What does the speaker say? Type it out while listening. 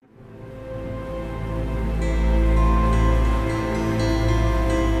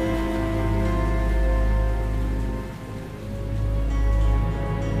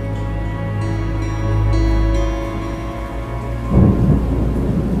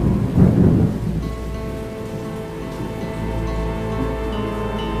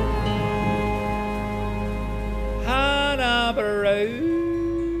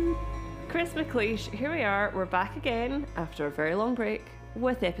McLeish, here we are. We're back again after a very long break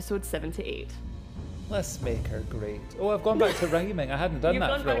with episode 78. Let's make her great. Oh, I've gone back to rhyming. I hadn't done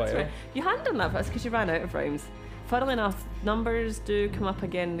that for a while. You hadn't done that, that's because you ran out of rhymes. Funnily enough, numbers do come up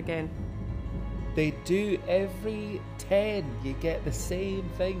again and again. They do. Every 10, you get the same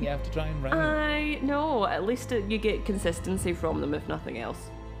thing. You have to try and rhyme. I know. At least you get consistency from them, if nothing else.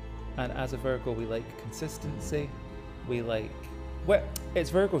 And as a Virgo, we like consistency. We like... Well,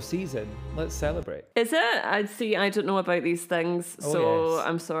 it's Virgo season. Let's celebrate. Is it? I don't know about these things, so yes.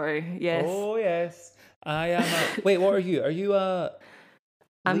 I'm sorry. Yes. Oh, yes. I am a... Wait, what are you? Are you a...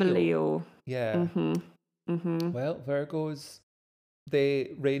 I'm a Leo. Yeah. Mm-hmm. Mm-hmm. Well, Virgos, they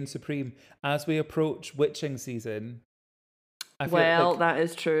reign supreme. As we approach witching season, I feel like that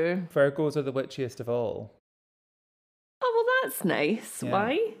is true. Virgos are the witchiest of all. Oh, well, that's nice. Yeah.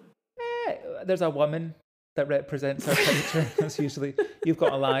 Why? There's a woman that represents our culture. That's usually, you've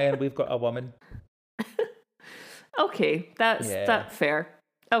got a lion, we've got a woman. Okay, that's fair.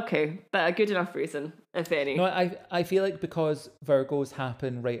 Okay, but a good enough reason, if any. No, I feel like because Virgos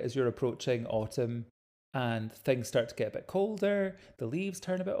happen right as you're approaching autumn and things start to get a bit colder, the leaves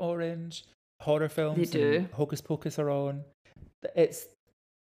turn a bit orange, horror films they do. And Hocus Pocus are on. The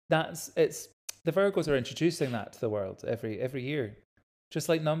Virgos are introducing that to the world every year. Just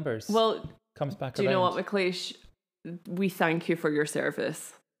like numbers. Well, comes back do around. You know what, McLeish? We thank you for your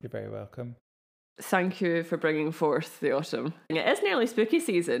service. You're very welcome. Thank you for bringing forth the autumn. It is nearly spooky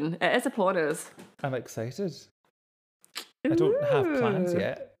season. It is upon us. I'm excited. Ooh. I don't have plans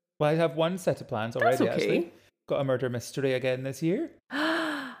yet. Well, I have one set of plans already, actually. Got a murder mystery again this year.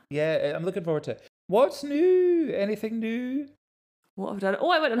 Yeah, I'm looking forward to it. What's new? Anything new? What have I done? Oh,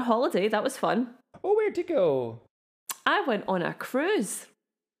 I went on holiday. That was fun. Oh, where'd you go? I went on a cruise.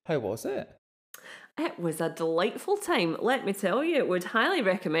 How was it? It was a delightful time. Let me tell you, would highly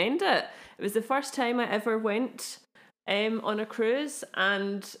recommend it. It was the first time I ever went on a cruise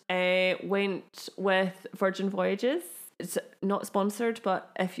and went with Virgin Voyages. It's not sponsored,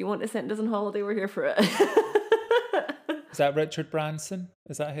 but if you want to send us on holiday, we're here for it. Is that Richard Branson?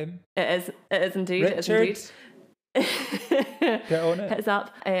 Is that him? It is indeed. Richard. It is indeed. Get on it. Heads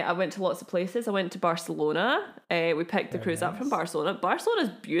up. I went to lots of places. I went to Barcelona. We picked the cruise up from Barcelona. Barcelona's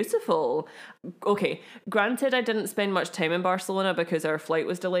beautiful. Okay, granted, I didn't spend much time in Barcelona because our flight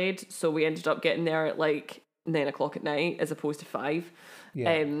was delayed, so we ended up getting there at like 9 o'clock at night as opposed to 5.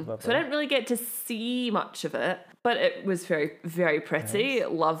 Yeah, so I didn't really get to see much of it, but it was very, very pretty. Nice.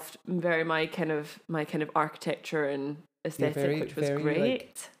 Loved very my kind of architecture and aesthetic, which was very, great.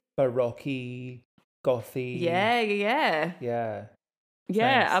 Like, baroque, gothy. Yeah.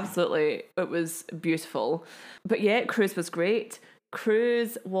 Nice. Absolutely. It was beautiful. But yeah, cruise was great.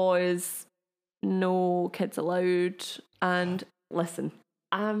 Cruise was no kids allowed. And listen,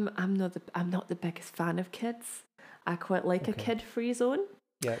 I'm not the biggest fan of kids. I quite like a kid-free zone.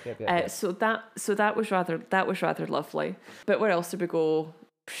 Yeah. So that was rather lovely. But where else did we go?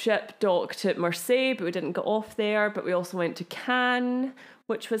 Ship docked at Marseille, but we didn't get off there. But we also went to Cannes,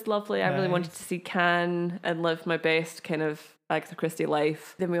 which was lovely. Nice. I really wanted to see Cannes and live my best kind of Agatha Christie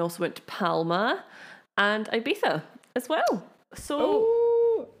life. Then we also went to Palma and Ibiza as well.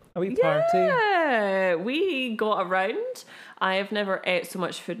 So are we party? Yeah, we got around. I have never ate so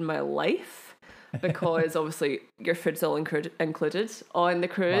much food in my life because obviously your food's all included on the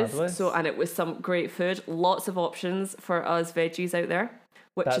cruise. Marvelous. And it was some great food. Lots of options for us veggies out there,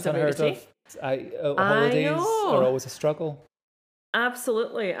 which is a rarity. Holidays are always a struggle.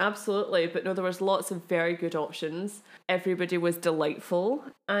 Absolutely. But no, there was lots of very good options. Everybody was delightful.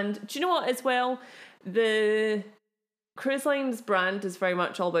 And do you know what as well? The cruise line's brand is very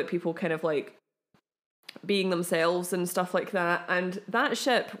much all about people kind of like being themselves and stuff like that. And that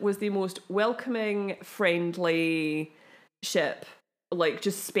ship was the most welcoming, friendly ship, like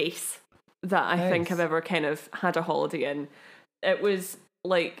just space that I think I've ever kind of had a holiday in. It was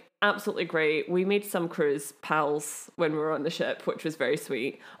like absolutely great. We made some cruise pals when we were on the ship, which was very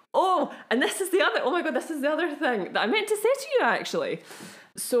sweet. Oh, and this is the other thing that I meant to say to you actually.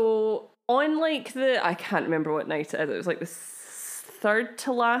 So on like I can't remember what night it is. It was like the third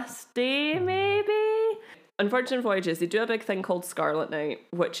to last day maybe. On Virgin Voyages, they do a big thing called Scarlet Night,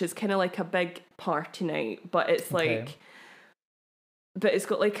 which is kind of like a big party night, but it's like... But it's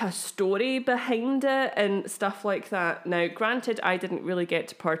got like a story behind it and stuff like that. Now, granted, we didn't really get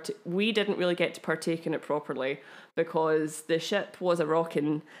to partake in it properly because the ship was a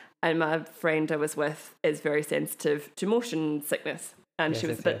rocking and my friend I was with is very sensitive to motion sickness and she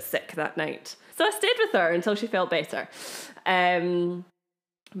was a bit sick that night. So I stayed with her until she felt better.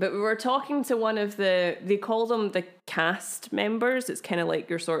 But we were talking to one of they call them the cast members. It's kind of like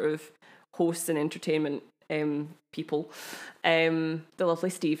your sort of hosts and entertainment people, the lovely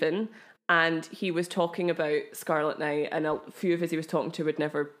Stephen, and he was talking about Scarlet Night, and a few of us he was talking to had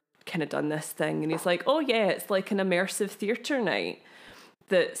never kind of done this thing, and he's like, oh yeah, it's like an immersive theatre night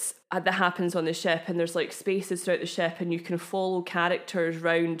that happens on the ship, and there's like spaces throughout the ship, and you can follow characters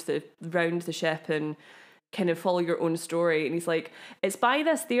round the ship and kind of follow your own story. And he's like, it's by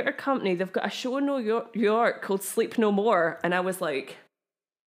this theatre company, they've got a show in New York called Sleep No More. And I was like,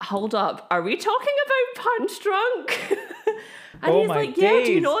 hold up, are we talking about Punch Drunk? And he's like, yeah,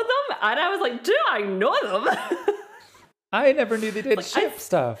 do you know them? And I was like, do I know them? I never knew they did like, ship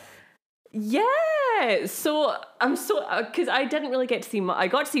stuff. Yeah, so I'm so, because I didn't really get to see I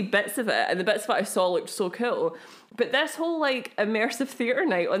got to see bits of it, and the bits that I saw looked so cool. But this whole like immersive theatre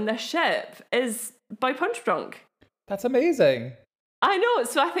night on this ship is by Punch Drunk. That's amazing. I know,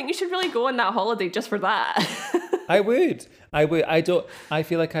 so I think you should really go on that holiday just for that. I would. I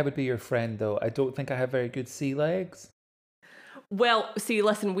feel like I would be your friend though. I don't think I have very good sea legs. Well, see,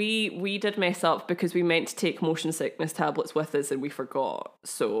 listen, we did mess up because we meant to take motion sickness tablets with us and we forgot.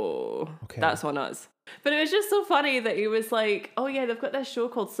 So That's on us. But it was just so funny that he was like, oh yeah, they've got this show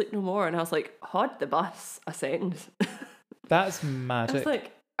called Sleep No More. And I was like, hod the bus a second. That's magic. I was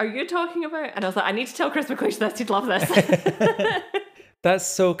like, are you talking about? And I was like, I need to tell Chris McLeish this. He'd love this. That's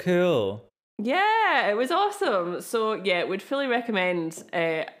so cool. Yeah, it was awesome. So yeah, would fully recommend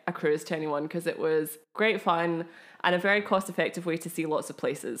a cruise to anyone because it was great fun and a very cost-effective way to see lots of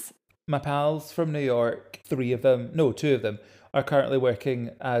places. My pals from New York, 2 of them, are currently working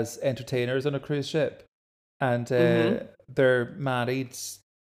as entertainers on a cruise ship. And they're married,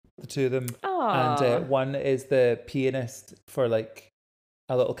 the 2 of them. Aww. And one is the pianist for like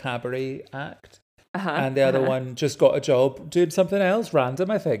a little cabaret act. And the other one just got a job doing something else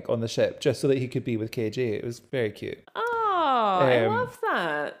random, I think, on the ship, just so that he could be with KG. It was very cute. Oh, I love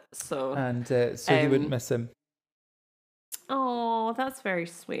that. So you wouldn't miss him. Oh, that's very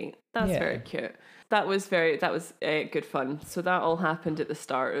sweet. That's very cute. That was good fun. So that all happened at the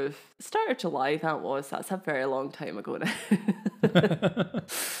start of July. That's a very long time ago now.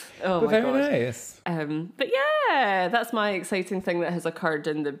 Oh, but my God. Very nice. But yeah, that's my exciting thing that has occurred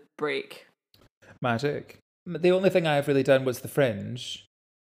in the break. Magic. The only thing I've really done was the Fringe.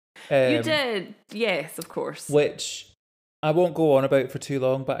 You did, yes, of course. Which I won't go on about for too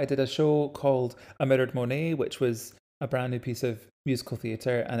long, but I did a show called A Mirrored Monet, which was a brand new piece of musical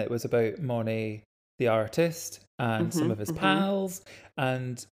theatre, and it was about Monet, the artist, and some of his pals,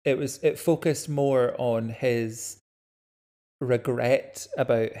 and it focused more on his regret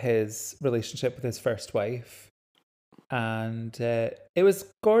about his relationship with his first wife. And it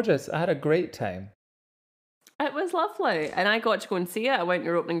was gorgeous. I had a great time. It was lovely. And I got to go and see it. I went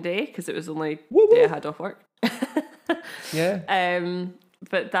your opening day because it was the only day I had off work. Yeah.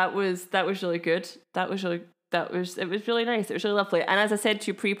 But that was really good. It was really nice. It was really lovely. And as I said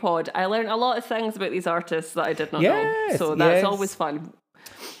to you pre-pod, I learned a lot of things about these artists that I did not know. So that's always fun.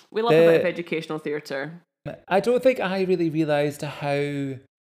 We love a bit of educational theatre. I don't think I really realised how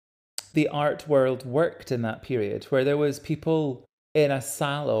the art world worked in that period, where there was people in a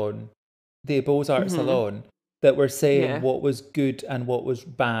salon, the Beaux-Arts salon, that were saying what was good and what was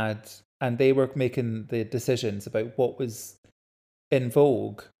bad, and they were making the decisions about what was in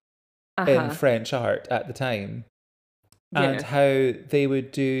vogue in French art at the time, and how they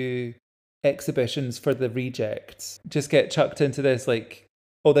would do exhibitions for the rejects, just get chucked into this like,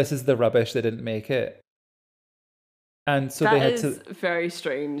 oh, this is the rubbish, they didn't make it. And so that is very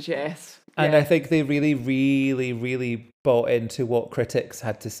strange, yes. And I think they really, really, really bought into what critics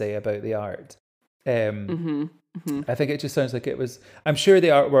had to say about the art. I think it just sounds like it was... I'm sure the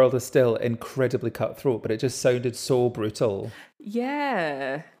art world is still incredibly cutthroat, but it just sounded so brutal.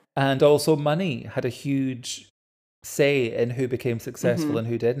 Yeah. And also money had a huge say in who became successful and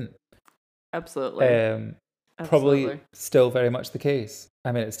who didn't. Absolutely. Probably still very much the case.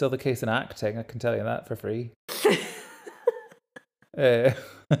 I mean, it's still the case in acting, I can tell you that for free.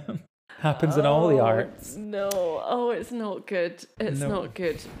 Happens in all the arts. No, it's not good. It's not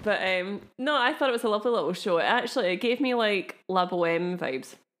good. But no, I thought it was a lovely little show. It gave me like La Boheme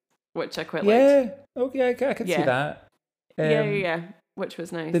vibes, which I quite liked. Yeah, okay, I can see that. Yeah, which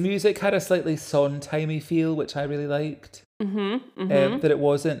was nice. The music had a slightly Sondheim-y feel, which I really liked. That it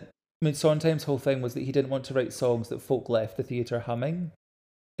wasn't... I mean, Sondheim's whole thing was that he didn't want to write songs that folk left the theatre humming.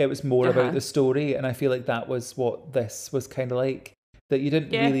 It was more about the story, and I feel like that was what this was kind of like. That you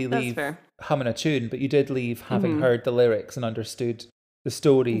didn't really leave humming a tune, but you did leave having heard the lyrics and understood the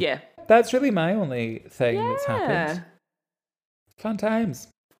story. Yeah. That's really my only thing that's happened. Fun times.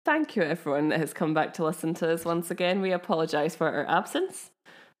 Thank you, everyone that has come back to listen to us once again. We apologise for our absence,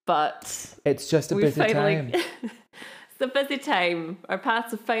 but it's just a busy time. It's a busy time. Our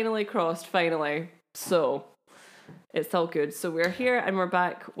paths have finally crossed, so it's all good. So we're here and we're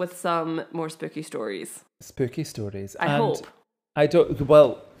back with some more spooky stories. Spooky stories. I hope.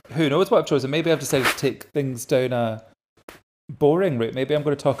 Well, who knows what I've chosen? Maybe I've decided to take things down a boring route. Maybe I'm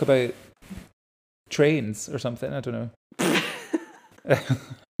going to talk about trains or something. I don't know.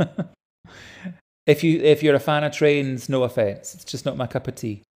 If you're a fan of trains, no offense. It's just not my cup of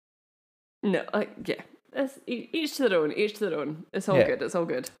tea. No, yeah. It's each to their own. Each to their own. It's all good. It's all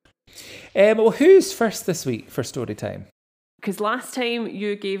good. Well, who's first this week for story time? Because last time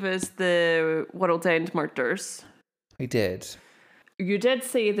you gave us the World's End murders. I did. You did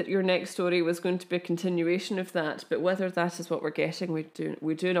say that your next story was going to be a continuation of that, but whether that is what we're getting,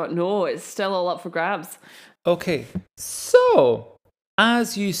 we do not know. It's still all up for grabs. Okay, so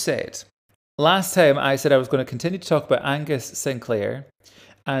as you said, last time I said I was going to continue to talk about Angus Sinclair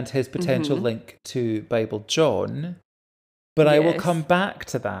and his potential link to Bible John, but I will come back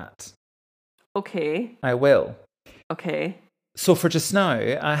to that. Okay. I will. Okay. So for just now,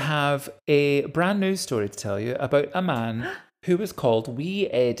 I have a brand new story to tell you about a man who was called Wee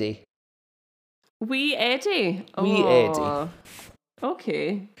Eddie. Wee Eddie? Wee Eddie.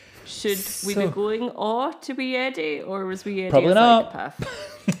 Okay. Should we be going to Wee Eddie, or was Wee Eddie probably a psychopath?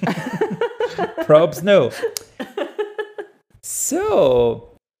 Probs no.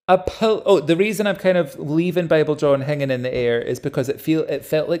 So, the reason I'm kind of leaving Bible John hanging in the air is because it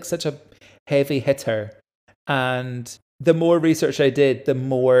felt like such a heavy hitter, and the more research I did, the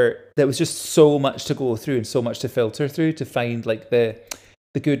more there was just so much to go through and so much to filter through to find like the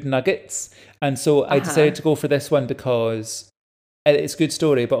good nuggets. And so I decided to go for this one because it's a good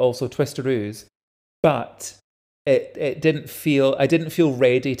story, but also twisteroos. But I didn't feel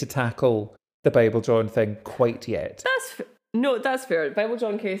ready to tackle the Bible John thing quite yet. That's fair. Bible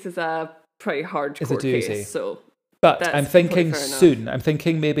John case is a pretty hardcore case. So, but I'm thinking soon. I'm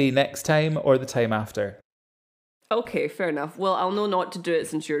thinking maybe next time or the time after. Okay, fair enough. Well, I'll know not to do it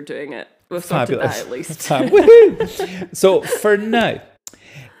since you're doing it. We've sorted that at least. Woohoo! So for now,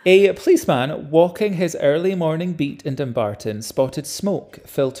 a policeman walking his early morning beat in Dumbarton spotted smoke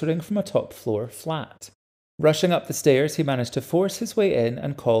filtering from a top floor flat. Rushing up the stairs, he managed to force his way in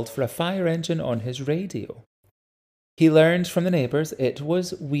and called for a fire engine on his radio. He learned from the neighbours it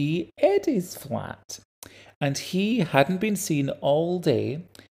was Wee Eddie's flat, and he hadn't been seen all day.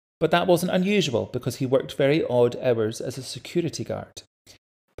 But that wasn't unusual because he worked very odd hours as a security guard.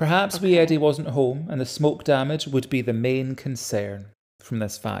 Perhaps Wee Eddie wasn't home and the smoke damage would be the main concern from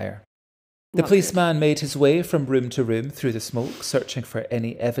this fire. The policeman made his way from room to room through the smoke, searching for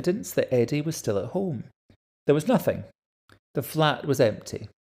any evidence that Eddie was still at home. There was nothing. The flat was empty.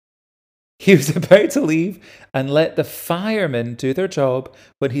 He was about to leave and let the firemen do their job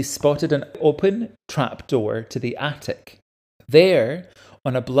when he spotted an open trapdoor to the attic. There,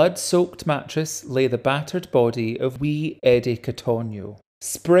 on a blood-soaked mattress, lay the battered body of Wee Eddie Cattonio.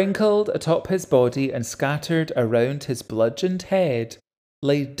 Sprinkled atop his body and scattered around his bludgeoned head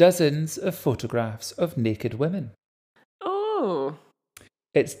lay dozens of photographs of naked women. Oh.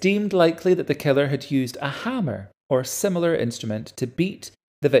 It's deemed likely that the killer had used a hammer or similar instrument to beat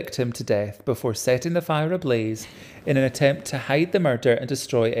the victim to death before setting the fire ablaze in an attempt to hide the murder and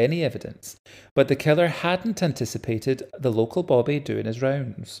destroy any evidence. But the killer hadn't anticipated the local bobby doing his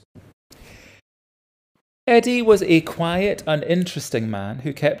rounds. Eddie was a quiet, uninteresting man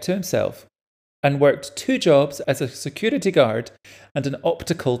who kept to himself and worked 2 jobs as a security guard and an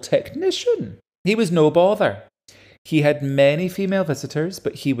optical technician. He was no bother. He had many female visitors,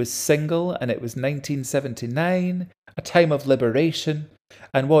 but he was single, and it was 1979, a time of liberation,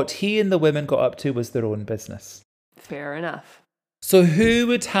 and what he and the women got up to was their own business. Fair enough. So who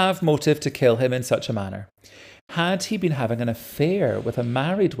would have motive to kill him in such a manner? Had he been having an affair with a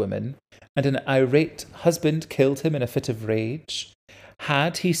married woman and an irate husband killed him in a fit of rage?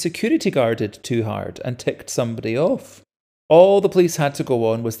 Had he security guarded too hard and ticked somebody off? All the police had to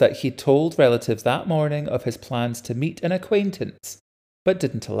go on was that he told relatives that morning of his plans to meet an acquaintance, but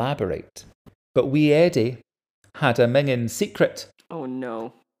didn't elaborate. But Wee Eddie had a mingin' secret. Oh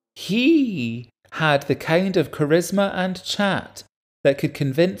no. He had the kind of charisma and chat that could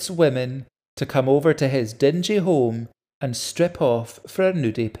convince women to come over to his dingy home and strip off for a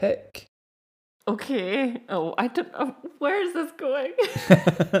nudie pic. Okay. Oh, I don't know. Where is this going?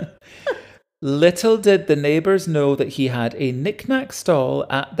 Little did the neighbours know that he had a knick-knack stall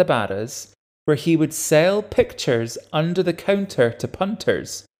at the Barras where he would sell pictures under the counter to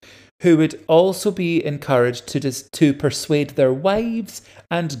punters, who would also be encouraged to persuade their wives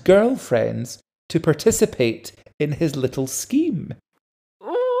and girlfriends to participate in his little scheme.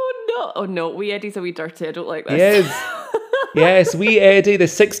 Oh, Oh no, wee Eddie's a wee dirty. I don't like this. Yes, wee Eddie, the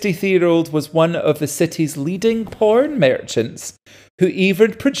 63-year-old, was one of the city's leading porn merchants who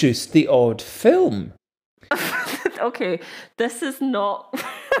even produced the odd film. Okay, this is not...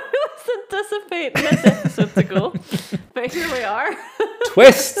 I was anticipating this episode to go, but here we are.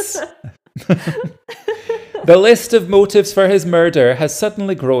 Twists! The list of motives for his murder has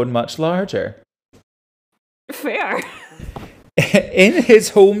suddenly grown much larger. Fair. In his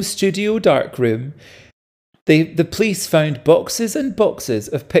home studio darkroom, the police found boxes and boxes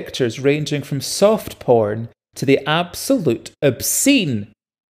of pictures ranging from soft porn to the absolute obscene.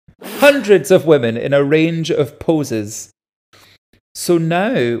 Hundreds of women in a range of poses. So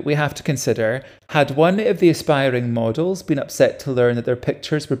now we have to consider, had one of the aspiring models been upset to learn that their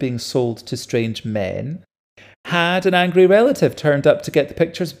pictures were being sold to strange men? Had an angry relative turned up to get the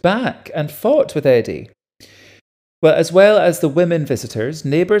pictures back and fought with Eddie? Well, as well as the women visitors,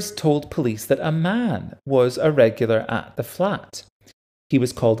 neighbours told police that a man was a regular at the flat. He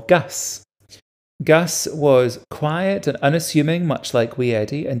was called Gus. Gus was quiet and unassuming, much like wee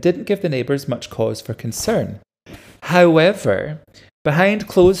Eddie, and didn't give the neighbours much cause for concern. However, behind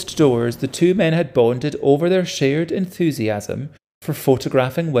closed doors, the two men had bonded over their shared enthusiasm for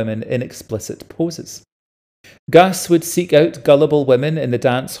photographing women in explicit poses. Gus would seek out gullible women in the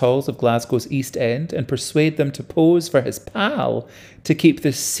dance halls of Glasgow's East End and persuade them to pose for his pal to keep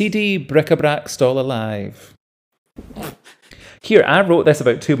the seedy bric-a-brac stall alive. Here, I wrote this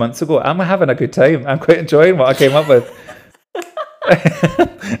about 2 months ago. I'm having a good time. I'm quite enjoying what I came up with.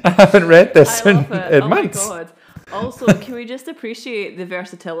 I haven't read this in months. My God. Also, can we just appreciate the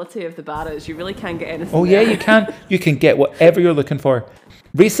versatility of the Barras? You really can get anything. Oh, yeah, you can. You can get whatever you're looking for.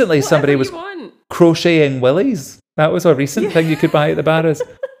 Recently, somebody was crocheting willies. That was a recent thing you could buy at the Barras.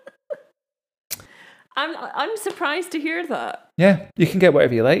 I'm surprised to hear that. Yeah, you can get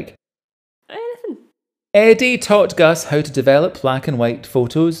whatever you like. Anything. Eddie taught Gus how to develop black and white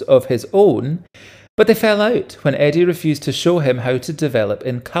photos of his own, but they fell out when Eddie refused to show him how to develop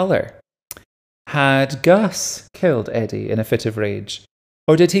in colour. Had Gus killed Eddie in a fit of rage?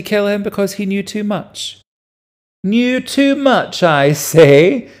 Or did he kill him because he knew too much? Knew too much, I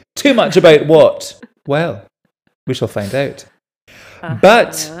say. Too much about what? Well, we shall find out.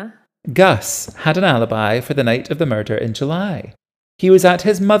 But Gus had an alibi for the night of the murder in July. He was at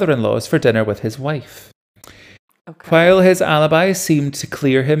his mother-in-law's for dinner with his wife. Okay. While his alibi seemed to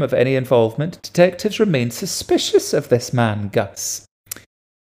clear him of any involvement, detectives remained suspicious of this man, Gus.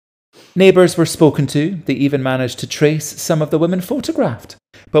 Neighbours were spoken to. They even managed to trace some of the women photographed.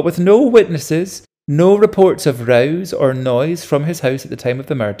 But with no witnesses, no reports of rows or noise from his house at the time of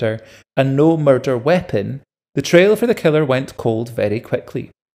the murder, and no murder weapon, the trail for the killer went cold very quickly.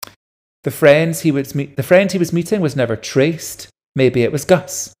 The friend he was meeting was never traced. Maybe it was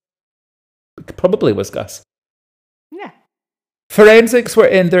Gus. It probably was Gus. Yeah. Forensics were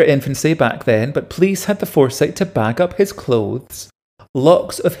in their infancy back then, but police had the foresight to bag up his clothes,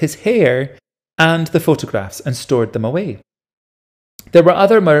 locks of his hair, and the photographs and stored them away. There were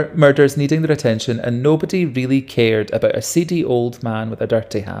other murders needing their attention, and nobody really cared about a seedy old man with a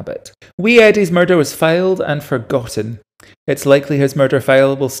dirty habit. Wee Eddie's murder was filed and forgotten. It's likely his murder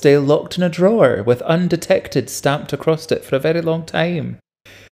file will stay locked in a drawer with undetected stamped across it for a very long time.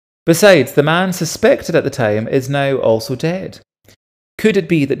 Besides, the man suspected at the time is now also dead. Could it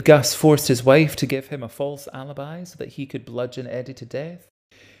be that Gus forced his wife to give him a false alibi so that he could bludgeon Eddie to death?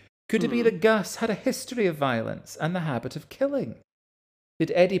 Could it be that Gus had a history of violence and the habit of killing?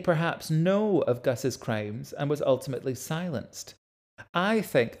 Did Eddie perhaps know of Gus's crimes and was ultimately silenced? I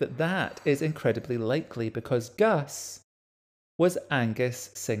think that is incredibly likely because Gus was Angus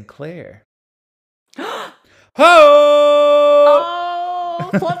Sinclair. Oh,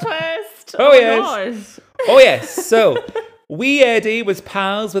 plot twist! Oh yes! Oh yes! So, wee Eddie was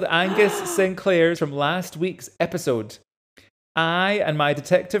pals with Angus Sinclair from last week's episode. I and my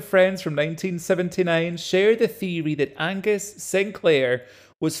detective friends from 1979 share the theory that Angus Sinclair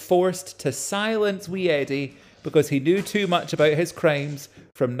was forced to silence wee Eddie because he knew too much about his crimes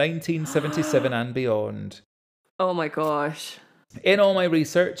from 1977 and beyond. Oh my gosh. In all my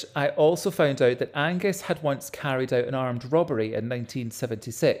research, I also found out that Angus had once carried out an armed robbery in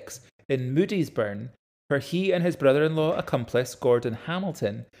 1976 in Moodiesburn, where he and his brother-in-law accomplice, Gordon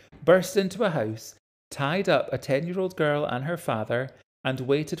Hamilton, burst into a house, tied up a 10-year-old girl and her father, and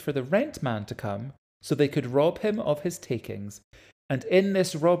waited for the rent man to come so they could rob him of his takings. And in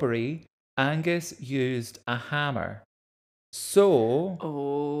this robbery, Angus used a hammer.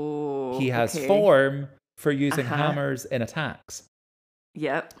 So, he has form for using hammers in attacks.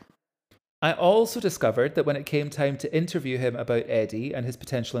 Yep. I also discovered that when it came time to interview him about Eddie and his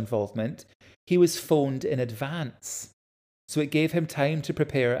potential involvement, he was phoned in advance. So it gave him time to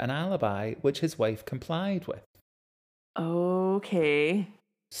prepare an alibi, which his wife complied with. Okay.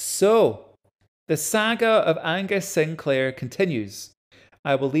 So, the saga of Angus Sinclair continues.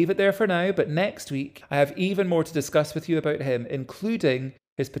 I will leave it there for now, but next week I have even more to discuss with you about him, including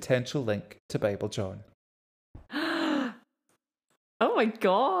his potential link to Bible John. Oh my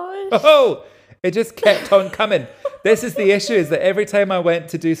gosh. Oh, it just kept on coming. This is the issue, is that every time I went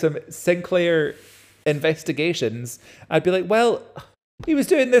to do some Sinclair investigations, I'd be like, well, he was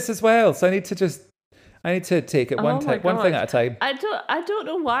doing this as well, so I need to take it one thing at a time. I don't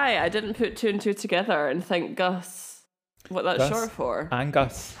know why I didn't put two and two together and think Gus, what that's short for.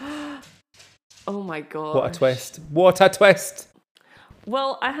 Angus. Oh my god. What a twist. What a twist.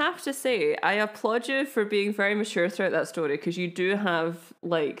 Well, I have to say, I applaud you for being very mature throughout that story, because you do have,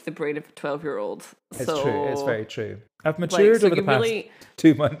 like, the brain of a 12-year-old. It's true. It's very true. I've matured over the past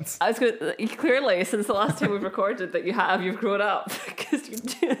 2 months. I was going to... Clearly, since the last time we've recorded that you've grown up. Because you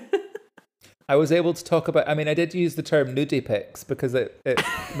do. I was able to talk about... I mean, I did use the term nudie pics because it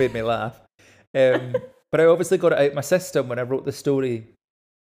made me laugh. But I obviously got it out of my system when I wrote the story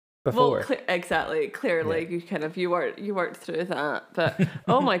before. Well, exactly. Clearly, yeah. you worked through that. But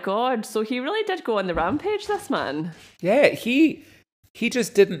oh my god, so he really did go on the rampage, this man. Yeah, he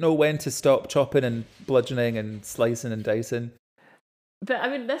just didn't know when to stop chopping and bludgeoning and slicing and dicing. But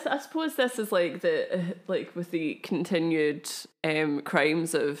I mean, I suppose this is like with the continued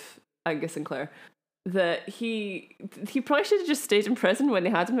crimes of Angus Sinclair, that he probably should have just stayed in prison when they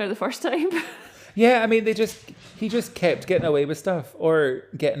had him there the first time. Yeah, I mean, he just kept getting away with stuff or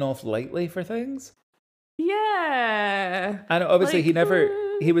getting off lightly for things. Yeah. And obviously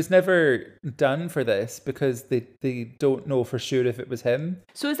he was never done for this because they don't know for sure if it was him.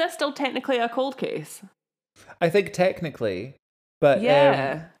 So is this still technically a cold case? I think technically, but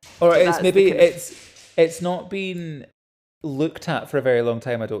yeah. Or it's maybe it's not been looked at for a very long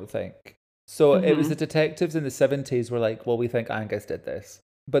time, I don't think. So it was the detectives in the 70s were like, well, we think Angus did this.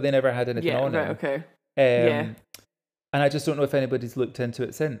 But they never had anything on him. Okay. And I just don't know if anybody's looked into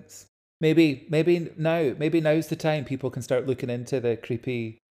it since. Maybe now's the time people can start looking into the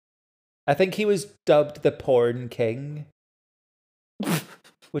creepy. I think he was dubbed the Porn King,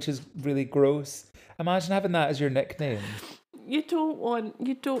 which is really gross. Imagine having that as your nickname. You don't want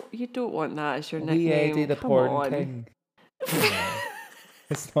that as your nickname. Wee Eddie the Porn King.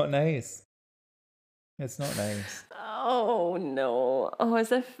 It's not nice. It's not nice. Oh no. Oh,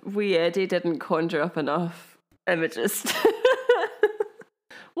 as if Wee Eddie didn't conjure up enough images.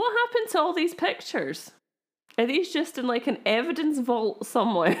 What happened to all these pictures? Are these just in like an evidence vault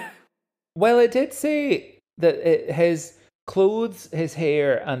somewhere? Well, it did say that his clothes, his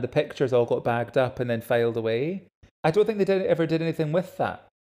hair, and the pictures all got bagged up and then filed away. I don't think they ever did anything with that.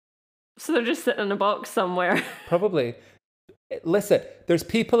 So they're just sitting in a box somewhere. Probably. Listen, there's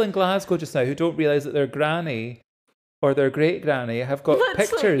people in Glasgow just now who don't realise that their granny or their great granny have got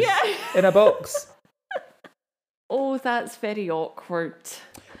pictures in a box. Oh, that's very awkward.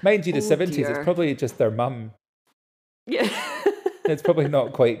 Mind you, the 70s, dear. It's probably just their mum. Yeah. It's probably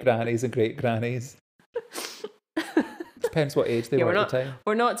not quite grannies and great grannies. Depends what age they were at the time.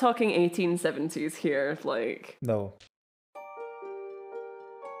 We're not talking 1870s here, like. No.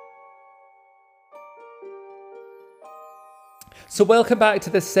 So welcome back to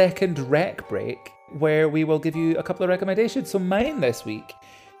the second rec break, where we will give you a couple of recommendations. So mine this week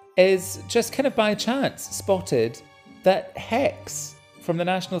is just kind of by chance spotted that Hex from the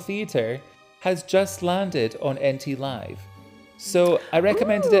National Theatre has just landed on NT Live. So I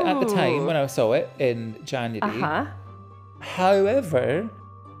recommended it at the time when I saw it in January. However,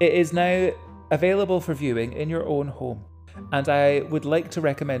 it is now available for viewing in your own home. And I would like to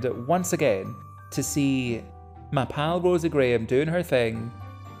recommend it once again to see my pal Rosie Graham doing her thing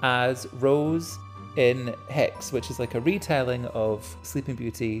as Rose in Hex, which is like a retelling of Sleeping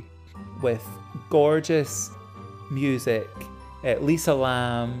Beauty with gorgeous music. Lisa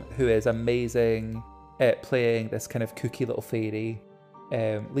Lamb, who is amazing at playing this kind of kooky little fairy.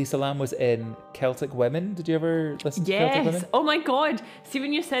 Lisa Lamb was in Celtic Women. Did you ever listen to Celtic Women? Yes. Oh my God. See,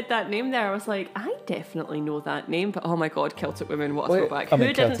 when you said that name there, I was like, I definitely know that name. But oh my God, Celtic Women, what a throwback. Who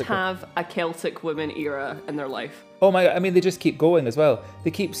didn't have a Celtic Women era in their life? Oh my God. I mean, they just keep going as well.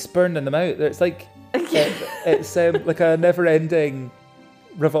 They keep spurning them out. It's like, it's like a never-ending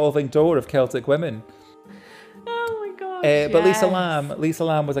revolving door of Celtic women. Oh my God. But Lisa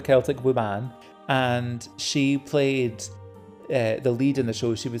Lamb was a Celtic woman, and she played the lead in the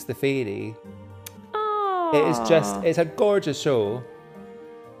show. She was the fairy. Oh, it's a gorgeous show.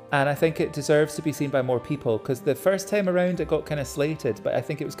 And I think it deserves to be seen by more people, because the first time around it got kind of slated, but I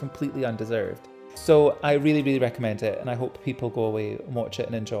think it was completely undeserved. So I really, really recommend it, and I hope people go away and watch it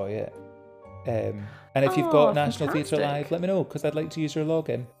and enjoy it. And if you've got National Theatre Live, let me know, because I'd like to use your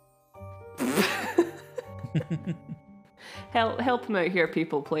login. Help him out here,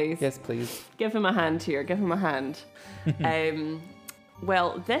 people, please. Yes, please. Give him a hand here. Give him a hand.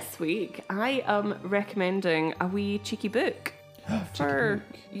 Well, this week I am recommending a wee cheeky book for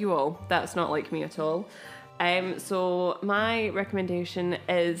you all. That's not like me at all. So my recommendation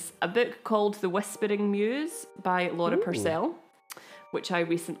is a book called The Whispering Muse by Laura Purcell, which I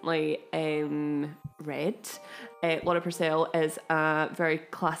recently read. Laura Purcell is a very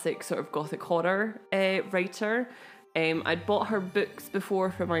classic sort of gothic horror writer. I'd bought her books before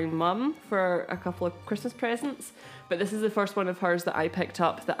for my mum for a couple of Christmas presents, but this is the first one of hers that I picked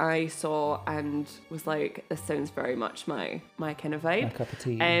up that I saw and was like, this sounds very much my kind of vibe. My cup of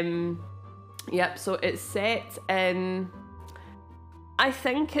tea. Yep, so it's set in, I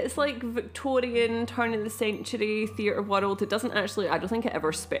think it's like Victorian, turn of the century theatre world. It doesn't actually, I don't think it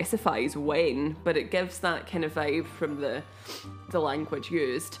ever specifies when, but it gives that kind of vibe from the language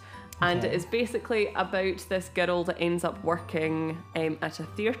used. And it is basically about this girl that ends up working at a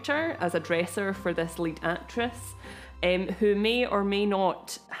theatre as a dresser for this lead actress, who may or may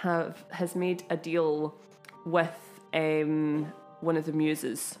not has made a deal with one of the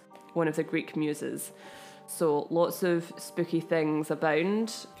muses, one of the Greek muses. So lots of spooky things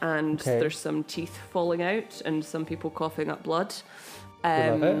abound, and there's some teeth falling out and some people coughing up blood.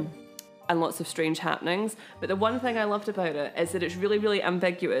 Love it. And lots of strange happenings. But the one thing I loved about it is that it's really, really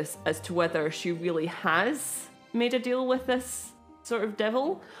ambiguous as to whether she really has made a deal with this sort of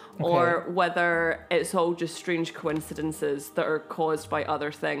devil, or whether it's all just strange coincidences that are caused by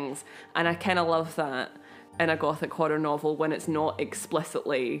other things. And I kind of love that in a gothic horror novel when it's not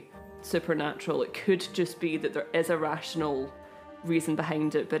explicitly supernatural. It could just be that there is a rational reason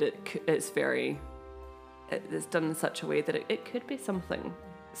behind it, but it's done in such a way that it could be something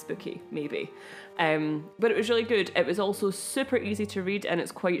spooky, maybe. But it was really good. It was also super easy to read, and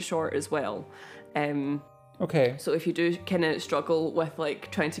it's quite short as well. So if you do kind of struggle with like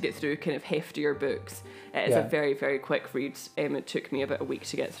trying to get through kind of heftier books, it is a very, very quick read. It took me about a week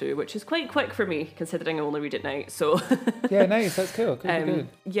to get through, which is quite quick for me considering I only read at night. So yeah, nice. That's cool. Good.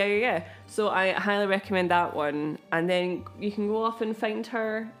 Yeah. So I highly recommend that one, and then you can go off and find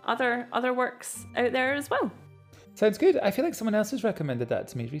her other works out there as well. Sounds good. I feel like someone else has recommended that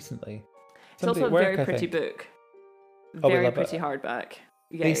to me recently. It's also a very pretty book. Very pretty hardback.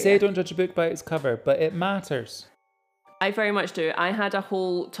 Yeah, they say don't judge a book by its cover, but it matters. I very much do. I had a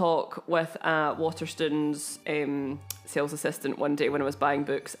whole talk with Waterstone's sales assistant one day when I was buying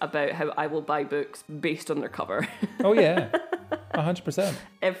books about how I will buy books based on their cover. Oh yeah, 100%.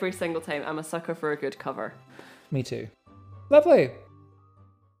 Every single time. I'm a sucker for a good cover. Me too. Lovely.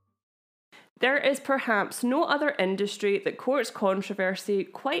 There is perhaps no other industry that courts controversy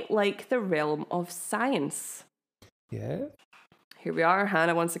quite like the realm of science. Yeah. Here we are,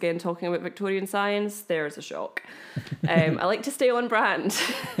 Hannah once again talking about Victorian science. There's a shock. I like to stay on brand.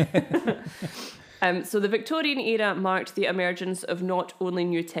 So the Victorian era marked the emergence of not only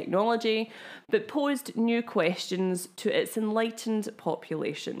new technology, but posed new questions to its enlightened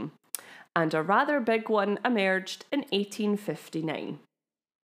population. And a rather big one emerged in 1859.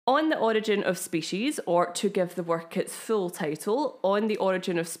 On the Origin of Species, or to give the work its full title, On the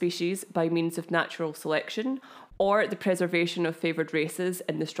Origin of Species by Means of Natural Selection, or The Preservation of Favoured Races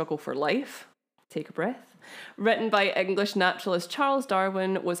in the Struggle for Life, take a breath, written by English naturalist Charles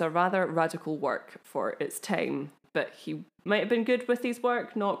Darwin, was a rather radical work for its time. But he might have been good with his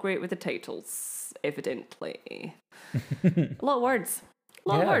work, not great with the titles, evidently. A lot of words.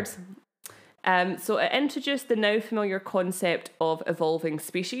 So it introduced the now familiar concept of evolving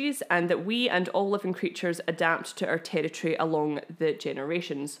species, and that we and all living creatures adapt to our territory along the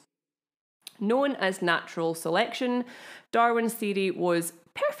generations. Known as natural selection, Darwin's theory was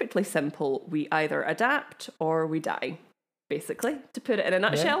perfectly simple. We either adapt or we die, basically, to put it in a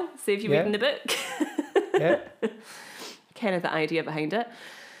nutshell. Save you reading the book. Kind of the idea behind it.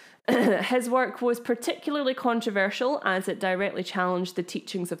 His work was particularly controversial as it directly challenged the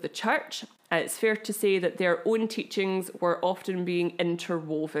teachings of the church. It's fair to say that their own teachings were often being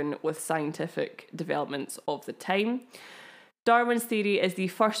interwoven with scientific developments of the time. Darwin's theory is the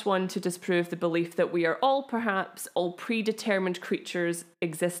first one to disprove the belief that we are all predetermined creatures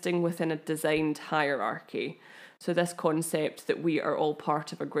existing within a designed hierarchy. So this concept that we are all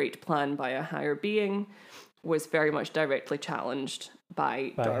part of a great plan by a higher being was very much directly challenged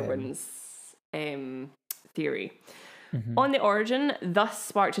by Darwin's theory. On the origin, thus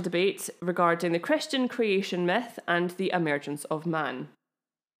sparked a debate regarding the Christian creation myth and the emergence of man.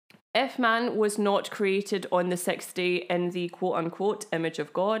 If man was not created on the sixth day in the quote-unquote image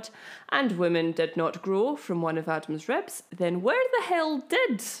of God, and women did not grow from one of Adam's ribs, then where the hell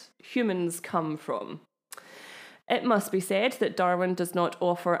did humans come from? It must be said that Darwin does not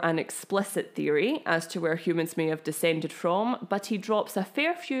offer an explicit theory as to where humans may have descended from, but he drops a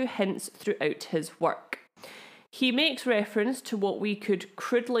fair few hints throughout his work. He makes reference to what we could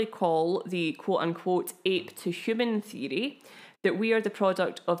crudely call the quote-unquote ape to human theory, that we are the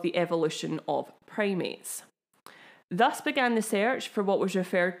product of the evolution of primates. Thus began the search for what was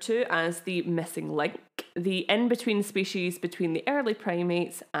referred to as the missing link, the in-between species between the early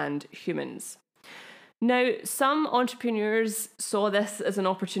primates and humans. Now, some entrepreneurs saw this as an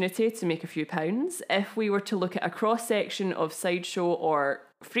opportunity to make a few pounds. If we were to look at a cross-section of sideshow or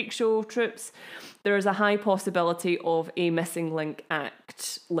freak show troupes, there is a high possibility of a missing link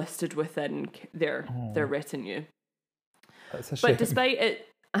act listed within their retinue. That's a shame. But despite it,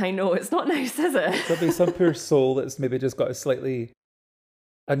 I know, it's not nice, is it? There'll be some poor soul that's maybe just got a slightly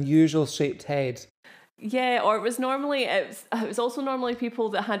unusual shaped head. Yeah, or it was also normally people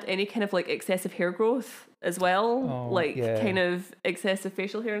that had any kind of like excessive hair growth as well, kind of excessive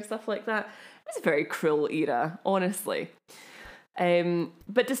facial hair and stuff like that. It was a very cruel era, honestly.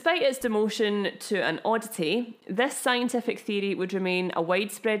 But despite its demotion to an oddity, this scientific theory would remain a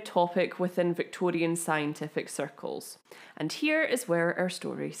widespread topic within Victorian scientific circles. And here is where our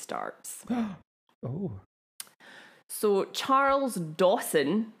story starts. Oh. So Charles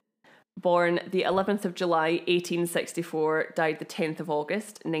Dawson, born the 11th of July 1864, died the 10th of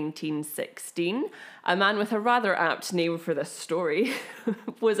August 1916, a man with a rather apt name for this story,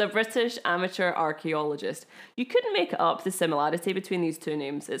 was a British amateur archaeologist. You couldn't make up the similarity between these two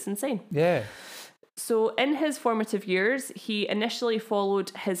names. It's insane. Yeah. So in his formative years, he initially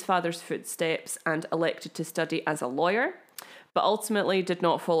followed his father's footsteps and elected to study as a lawyer, but ultimately did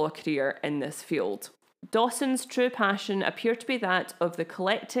not follow a career in this field. Dawson's true passion appeared to be that of the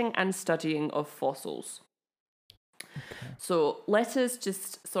collecting and studying of fossils. Okay. So let us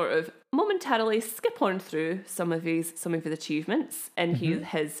just sort of momentarily skip on through some of his achievements in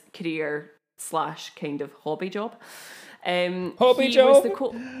his career / kind of hobby job. Hobby job.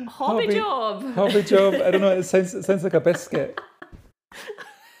 Hobby job. Hobby job. I don't know. It sounds like a biscuit.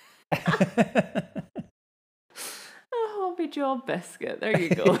 A hobby job biscuit. There you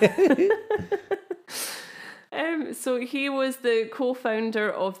go. So he was the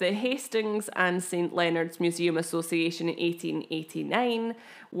co-founder of the Hastings and St Leonard's Museum Association in 1889,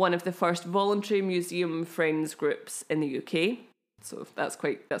 one of the first voluntary museum friends groups in the UK. So that's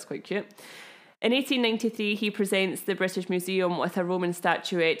quite cute. In 1893, he presents the British Museum with a Roman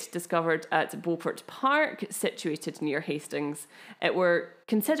statuette discovered at Beauport Park, situated near Hastings. It were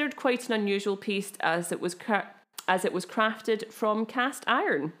considered quite an unusual piece as it was crafted from cast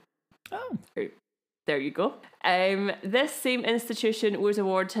iron. Oh. There you go. This same institution would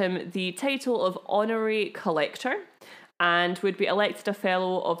award him the title of Honorary Collector and would be elected a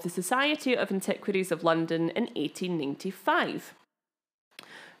Fellow of the Society of Antiquaries of London in 1895.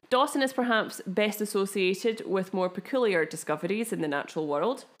 Dawson is perhaps best associated with more peculiar discoveries in the natural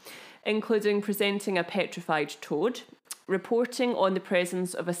world, including presenting a petrified toad, reporting on the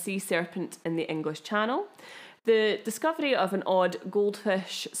presence of a sea serpent in the English Channel, the discovery of an odd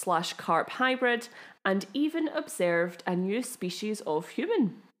goldfish / carp hybrid, and even observed a new species of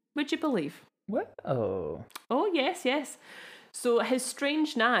human. Would you believe? What? Oh, yes. So his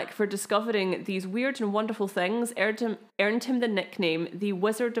strange knack for discovering these weird and wonderful things earned him the nickname the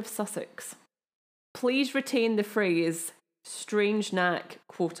Wizard of Sussex. Please retain the phrase strange knack,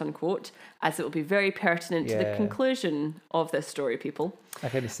 quote unquote, as it will be very pertinent to the conclusion of this story, people. I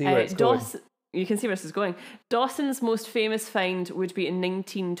can see where it's going. You can see where this is going. Dawson's most famous find would be in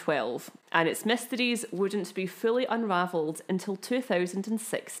 1912, and its mysteries wouldn't be fully unravelled until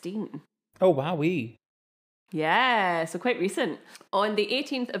 2016. Oh, wowee. Yeah, so quite recent. On the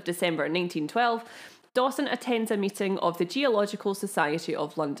 18th of December 1912, Dawson attends a meeting of the Geological Society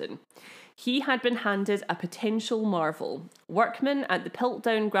of London. He had been handed a potential marvel. Workmen at the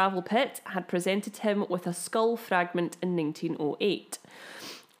Piltdown gravel pit had presented him with a skull fragment in 1908.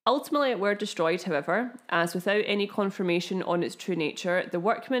 Ultimately, it were destroyed, however, as without any confirmation on its true nature, the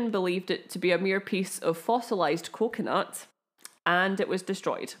workmen believed it to be a mere piece of fossilised coconut, and it was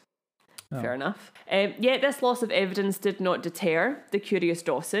destroyed. Oh. Fair enough. Yet this loss of evidence did not deter the curious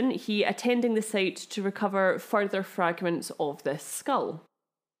Dawson, he attending the site to recover further fragments of this skull.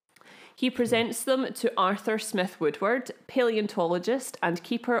 He presents them to Arthur Smith Woodward, paleontologist and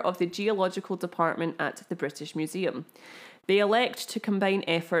keeper of the geological department at the British Museum. They elect to combine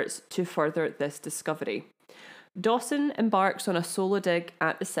efforts to further this discovery. Dawson embarks on a solo dig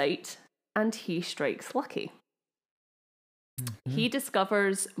at the site, and he strikes lucky. Mm-hmm. He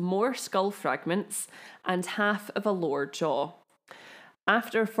discovers more skull fragments and half of a lower jaw.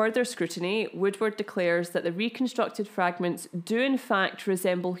 After further scrutiny, Woodward declares that the reconstructed fragments do in fact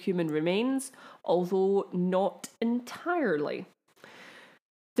resemble human remains, although not entirely.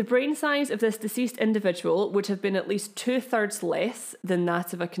 The brain size of this deceased individual would have been at least 2/3 less than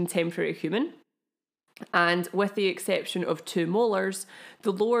that of a contemporary human, and with the exception of 2 molars,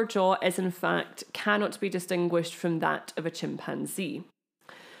 the lower jaw is in fact cannot be distinguished from that of a chimpanzee.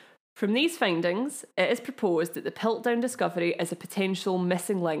 From these findings, it is proposed that the Piltdown discovery is a potential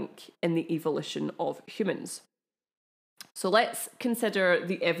missing link in the evolution of humans. So let's consider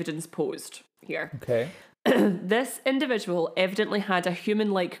the evidence posed here. Okay. This individual evidently had a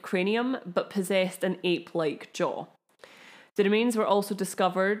human-like cranium, but possessed an ape-like jaw. The remains were also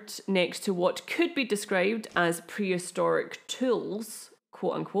discovered next to what could be described as prehistoric tools,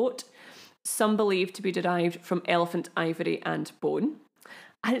 quote unquote, some believed to be derived from elephant ivory and bone.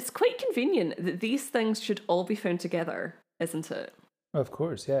 And it's quite convenient that these things should all be found together, isn't it? Of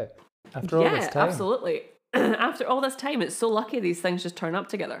course, yeah. After all this time. Yeah, absolutely. After all this time, it's so lucky these things just turn up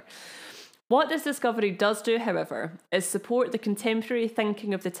together. What this discovery does do, however, is support the contemporary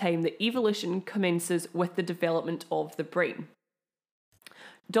thinking of the time that evolution commences with the development of the brain.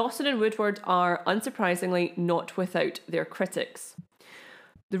 Dawson and Woodward are, unsurprisingly, not without their critics.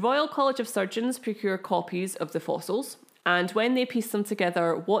 The Royal College of Surgeons procure copies of the fossils, and when they piece them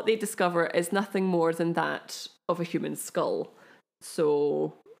together, what they discover is nothing more than that of a human skull.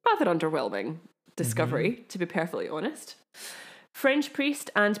 So, rather underwhelming discovery, to be perfectly honest. French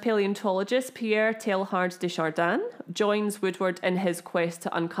priest and paleontologist Pierre Teilhard de Chardin joins Woodward in his quest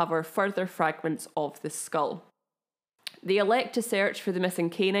to uncover further fragments of the skull. They elect to search for the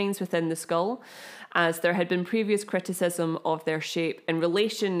missing canines within the skull, as there had been previous criticism of their shape in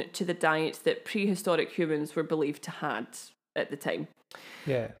relation to the diet that prehistoric humans were believed to had at the time.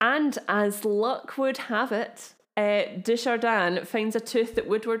 Yeah. And as luck would have it, Desjardins finds a tooth that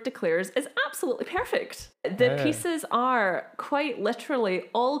Woodward declares is absolutely perfect. The pieces are quite literally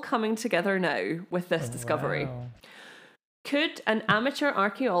all coming together now with this discovery. Wow. Could an amateur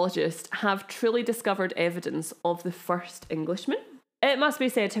archaeologist have truly discovered evidence of the first Englishman? It must be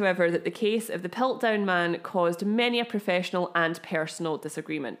said, however, that the case of the Piltdown man caused many a professional and personal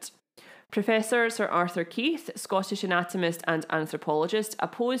disagreement. Professor Sir Arthur Keith, Scottish anatomist and anthropologist,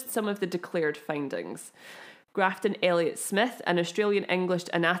 opposed some of the declared findings. Grafton Elliott Smith, an Australian-English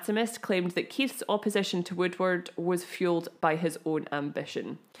anatomist, claimed that Keith's opposition to Woodward was fuelled by his own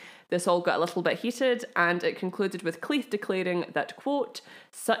ambition. This all got a little bit heated, and it concluded with Keith declaring that, quote,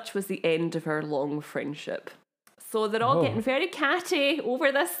 "such was the end of our long friendship." So they're all getting very catty over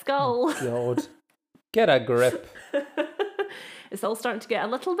this skull. Oh, God. Get a grip. It's all starting to get a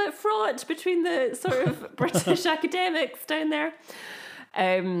little bit fraught between the sort of British academics down there.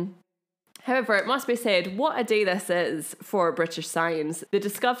 However, it must be said, what a day this is for British science. The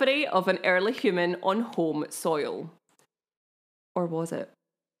discovery of an early human on home soil. Or was it?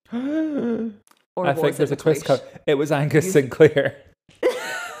 I think there's a twist coming. It was Angus Sinclair.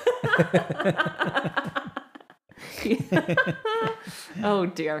 Oh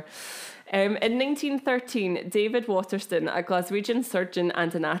dear. In 1913, David Waterston, a Glaswegian surgeon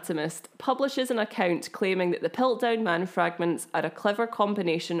and anatomist, publishes an account claiming that the Piltdown man fragments are a clever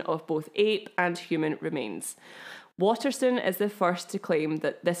combination of both ape and human remains. Waterston is the first to claim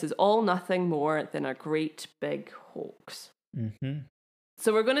that this is all nothing more than a great big hoax. Mm-hmm.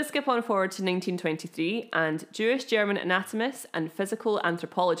 So we're going to skip on forward to 1923, and Jewish-German anatomist and physical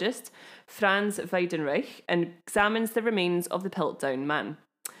anthropologist Franz Weidenreich examines the remains of the Piltdown man.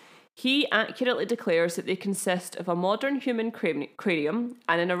 He accurately declares that they consist of a modern human cranium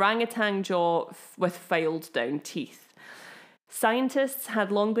and an orangutan jaw with filed down teeth. Scientists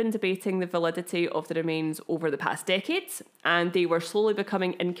had long been debating the validity of the remains over the past decades, and they were slowly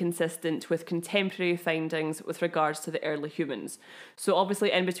becoming inconsistent with contemporary findings with regards to the early humans. So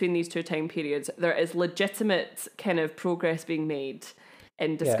obviously in between these two time periods, there is legitimate kind of progress being made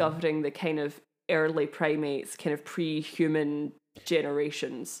in discovering the kind of early primates, kind of pre-human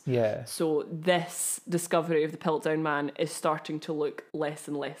generations. Yeah. So this discovery of the Piltdown man is starting to look less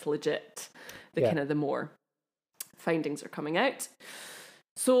and less legit. The more findings are coming out.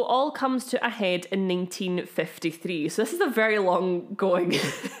 So all comes to a head in 1953. So this is a very long going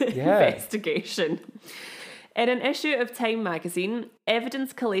investigation. In an issue of Time magazine,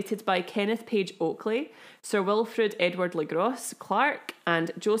 evidence collated by Kenneth Page Oakley, Sir Wilfrid Edward Le Gros, Clark,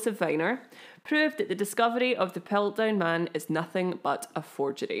 and Joseph Viner proved that the discovery of the Piltdown Man is nothing but a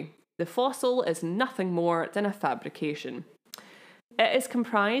forgery. The fossil is nothing more than a fabrication. It is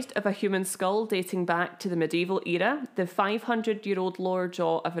comprised of a human skull dating back to the medieval era, the 500-year-old lower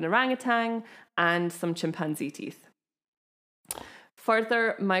jaw of an orangutan, and some chimpanzee teeth.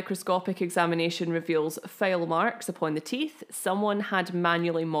 Further microscopic examination reveals file marks upon the teeth. Someone had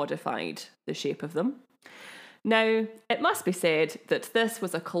manually modified the shape of them. Now, it must be said that this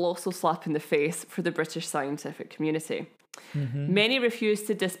was a colossal slap in the face for the British scientific community. Many refused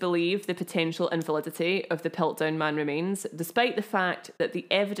to disbelieve the potential invalidity of the Piltdown Man remains, despite the fact that the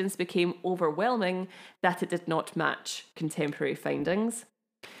evidence became overwhelming that it did not match contemporary findings.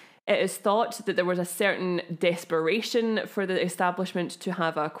 It is thought that there was a certain desperation for the establishment to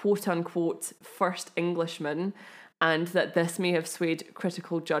have a quote-unquote first Englishman, and that this may have swayed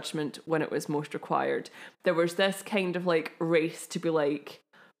critical judgment when it was most required. There was this kind of like race to be like,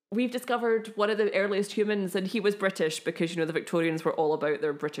 we've discovered one of the earliest humans and he was British, because, you know, the Victorians were all about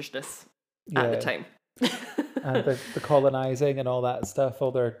their Britishness at the time. And the colonising and all that stuff,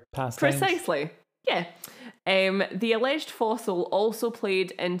 all their pastimes. Precisely, yeah. The alleged fossil also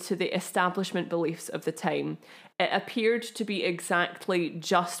played into the establishment beliefs of the time. It appeared to be exactly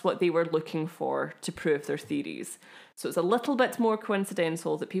just what they were looking for to prove their theories. So it's a little bit more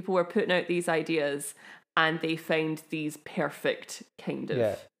coincidental that people were putting out these ideas and they found these perfect kind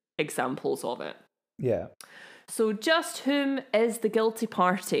of examples of it. Yeah. So just whom is the guilty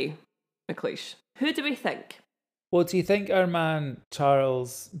party, McLeish? Who do we think? Well, do you think our man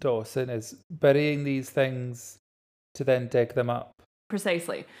Charles Dawson is burying these things to then dig them up?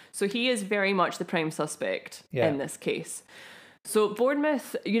 Precisely. So he is very much the prime suspect in this case. So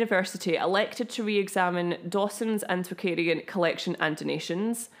Bournemouth University elected to re-examine Dawson's antiquarian collection and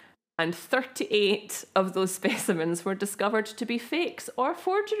donations, and 38 of those specimens were discovered to be fakes or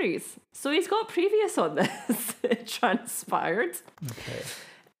forgeries. So he's got previous on this, it transpired. Okay.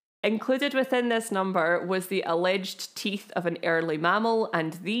 Included within this number was the alleged teeth of an early mammal,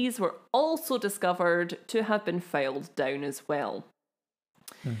 and these were also discovered to have been filed down as well.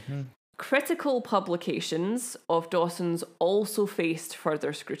 Critical publications of Dawson's also faced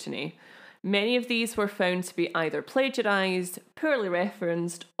further scrutiny. Many of these were found to be either plagiarised, poorly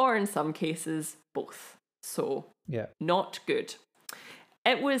referenced, or in some cases, both. So, not good.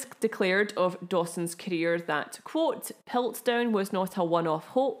 It was declared of Dawson's career that, quote, Piltdown was not a one-off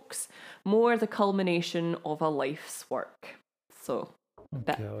hoax, more the culmination of a life's work. So,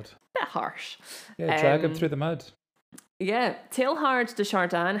 bit harsh. Yeah, drag him through the mud. Yeah, Teilhard de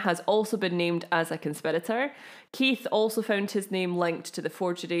Chardin has also been named as a conspirator. Keith also found his name linked to the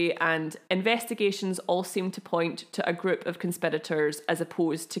forgery, and investigations all seem to point to a group of conspirators as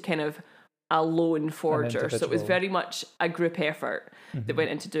opposed to kind of a lone forger. So it was very much a group effort that went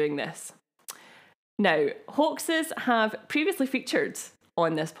into doing this. Now, hoaxes have previously featured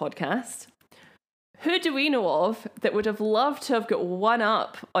on this podcast. Who do we know of that would have loved to have got one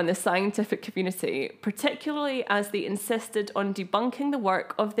up on the scientific community, particularly as they insisted on debunking the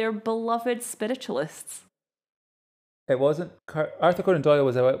work of their beloved spiritualists? It wasn't... Arthur Conan Doyle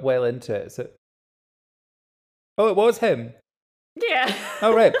was well into it. So... Oh, it was him? Yeah.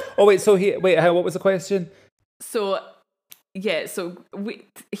 Oh, right. Oh, wait, so what was the question? So... Yeah, so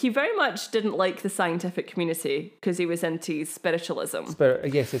he very much didn't like the scientific community because he was into spiritualism.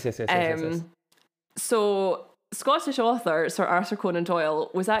 Yes. So, Scottish author Sir Arthur Conan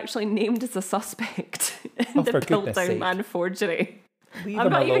Doyle was actually named as a suspect in the Piltdown Man forgery. I'm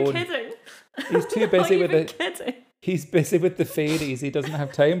not even kidding. He's too busy with it. He's busy with the fairies. He doesn't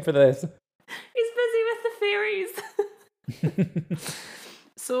have time for this. He's busy with the fairies.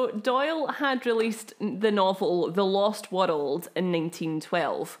 So, Doyle had released the novel The Lost World in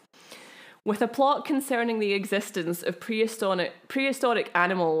 1912. With a plot concerning the existence of prehistoric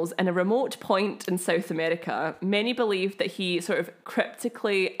animals in a remote point in South America, many believe that he sort of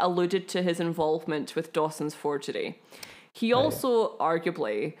cryptically alluded to his involvement with Dawson's forgery. He also,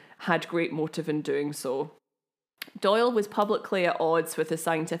 arguably, had great motive in doing so. Doyle was publicly at odds with the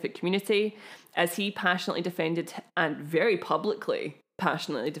scientific community, as he passionately defended, and very publicly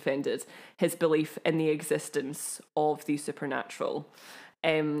passionately defended, his belief in the existence of the supernatural.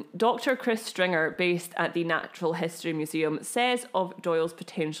 Dr. Chris Stringer, based at the Natural History Museum, says of Doyle's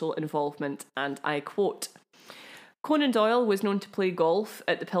potential involvement, and I quote, Conan Doyle was known to play golf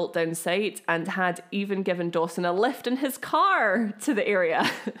at the Piltdown site and had even given Dawson a lift in his car to the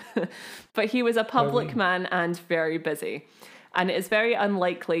area. But he was a public man and very busy. and it is very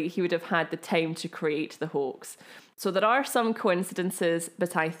unlikely he would have had the time to create the hoax. So there are some coincidences,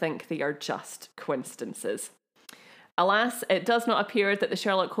 but I think they are just coincidences. Alas, it does not appear that the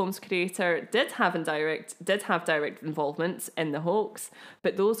Sherlock Holmes creator did have direct involvement in the hoax,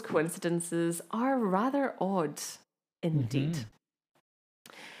 but those coincidences are rather odd indeed. Mm-hmm.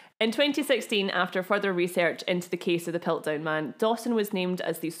 In 2016, after further research into the case of the Piltdown Man, Dawson was named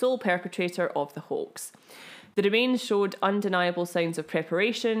as the sole perpetrator of the hoax. The remains showed undeniable signs of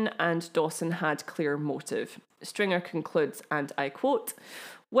preparation, and Dawson had clear motive. Stringer concludes, and I quote,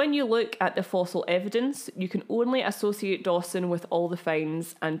 "When you look at the fossil evidence, you can only associate Dawson with all the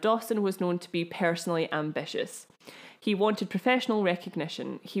finds, and Dawson was known to be personally ambitious. He wanted professional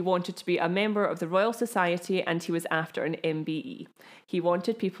recognition. He wanted to be a member of the Royal Society, and he was after an MBE. He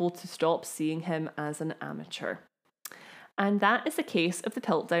wanted people to stop seeing him as an amateur." And that is the case of the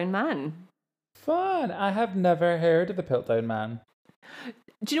Piltdown Man. Fun. I have never heard of the Piltdown Man.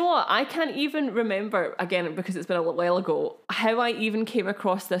 Do you know what? I can't even remember, again, because it's been a little while ago, how I even came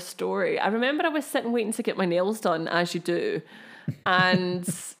across this story. I remember I was sitting waiting to get my nails done, as you do, and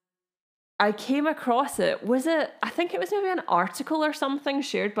I came across it. I think it was maybe an article or something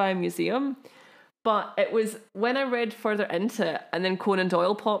shared by a museum, but it was when I read further into it and then Conan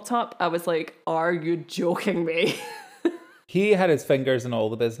Doyle popped up, I was like, are you joking me? He had his fingers in all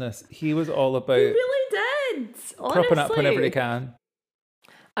the business. He was all about... He really did, propping up whenever he can.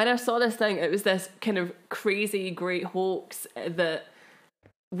 And I saw this thing, it was this kind of crazy great hoax that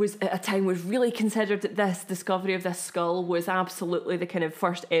was at a time was really considered that this discovery of this skull was absolutely the kind of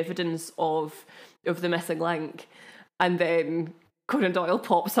first evidence of the missing link. And then Conan Doyle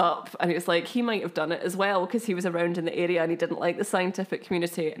pops up and it's like, he might have done it as well because he was around in the area and he didn't like the scientific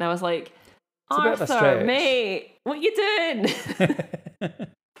community. And I was like, Arthur, mate, what you doing?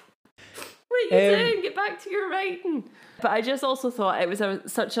 What are you doing? Get back to your writing. But I just also thought it was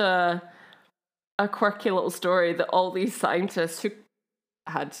such a quirky little story that all these scientists who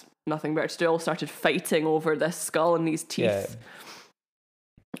had nothing better to do all started fighting over this skull and these teeth. Yeah.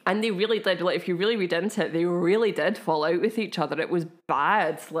 And they really did, like, if you really read into it, they really did fall out with each other. It was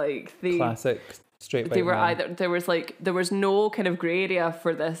bad. Like, classic straight they were man. There was no kind of grey area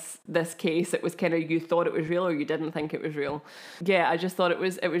for this case. It was kind of, you thought it was real or you didn't think it was real. Yeah, I just thought it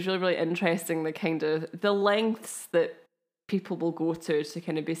was really, really interesting, the kind of the lengths that people will go to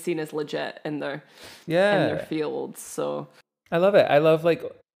kind of be seen as legit in their fields. So I love it. I love, like,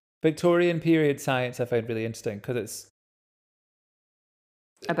 Victorian period science. I find really interesting because it's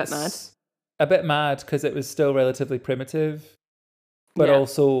a bit mad. A bit mad because it was still relatively primitive, but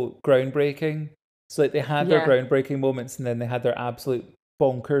also groundbreaking. So, like, they had their groundbreaking moments and then they had their absolute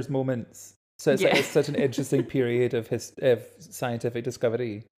bonkers moments. So it's, like, it's such an interesting period of scientific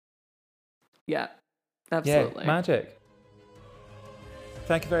discovery. Yeah, absolutely. Yeah, magic.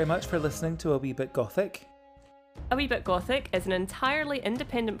 Thank you very much for listening to A Wee Bit Gothic. A Wee Bit Gothic is an entirely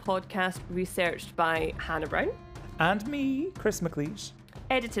independent podcast researched by Hannah Brown. And me, Chris McLeish.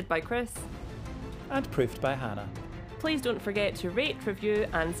 Edited by Chris. And proofed by Hannah. Please don't forget to rate, review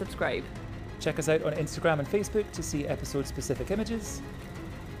and subscribe. Check us out on Instagram and Facebook to see episode-specific images.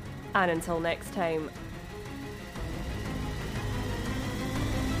 And until next time...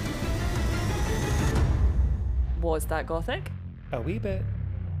 Was that gothic? A wee bit.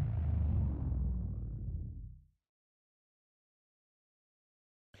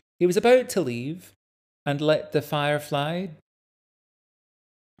 He was about to leave and let the firefly...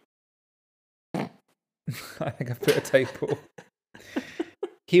 I think I've put a typo.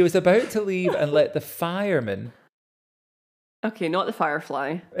 He was about to leave and let the fireman... Okay, not the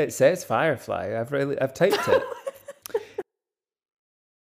firefly. It says firefly. I've typed it.